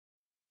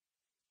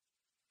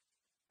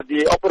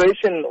The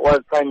operation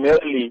was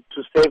primarily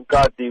to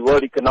safeguard the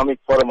World Economic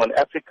Forum on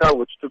Africa,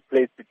 which took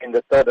place between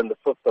the 3rd and the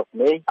 5th of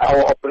May.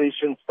 Our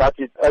operation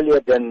started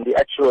earlier than the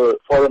actual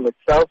forum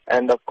itself,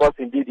 and of course,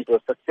 indeed, it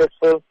was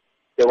successful.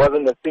 There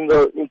wasn't a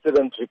single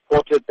incident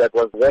reported that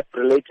was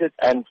WEFA-related,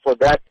 and for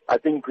that, I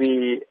think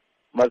we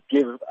must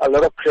give a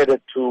lot of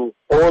credit to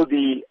all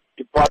the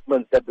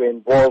departments that were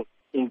involved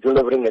in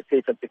delivering a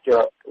safe and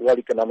secure World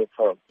Economic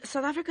Forum.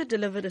 South Africa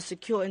delivered a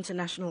secure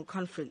international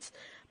conference,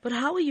 but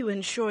how are you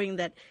ensuring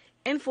that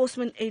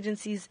enforcement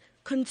agencies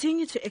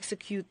continue to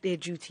execute their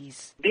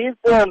duties? These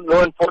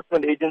law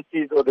enforcement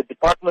agencies or the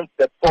departments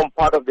that form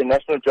part of the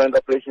National Joint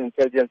Operation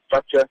Intelligence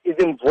Structure is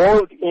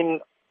involved in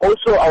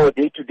also our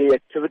day-to-day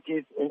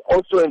activities and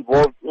also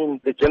involved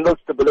in the general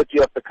stability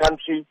of the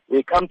country.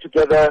 We come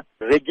together,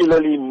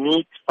 regularly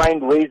meet,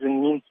 find ways and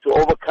means to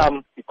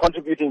overcome the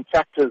contributing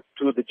factors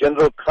to the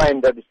general crime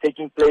that is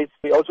taking place.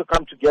 We also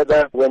come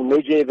together when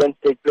major events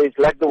take place,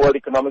 like the World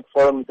Economic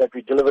Forum that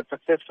we delivered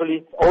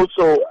successfully.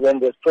 Also,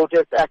 when there's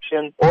protest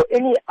action or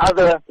any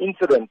other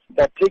incident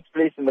that takes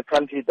place in the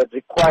country that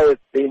requires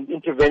the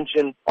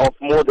intervention of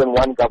more than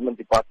one government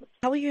department.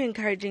 How are you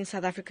encouraging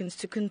South Africans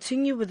to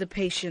continue with the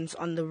patience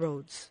on the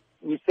roads?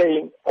 We're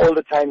saying all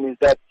the time is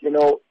that,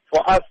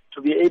 for us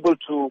to be able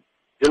to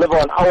deliver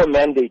on our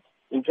mandate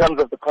in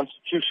terms of the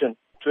Constitution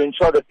to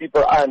ensure that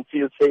people are and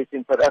feel safe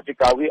in South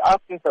Africa, we're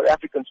asking South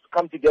Africans to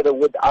come together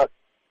with us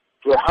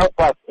to help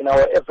us in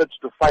our efforts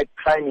to fight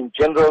crime in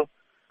general,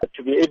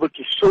 to be able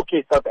to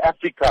showcase South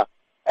Africa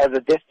as a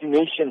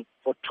destination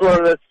for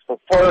tourists, for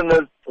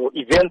foreigners, for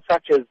events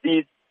such as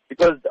these,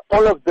 because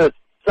all of this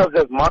serves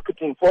as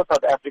marketing for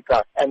South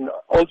Africa and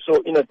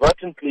also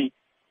inadvertently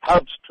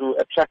helps to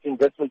attract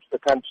investment to the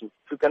country.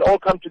 If we can all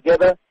come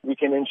together, we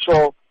can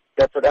ensure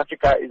that South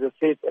Africa is a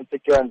safe and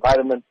secure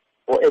environment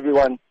for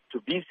everyone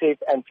to be safe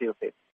and feel safe.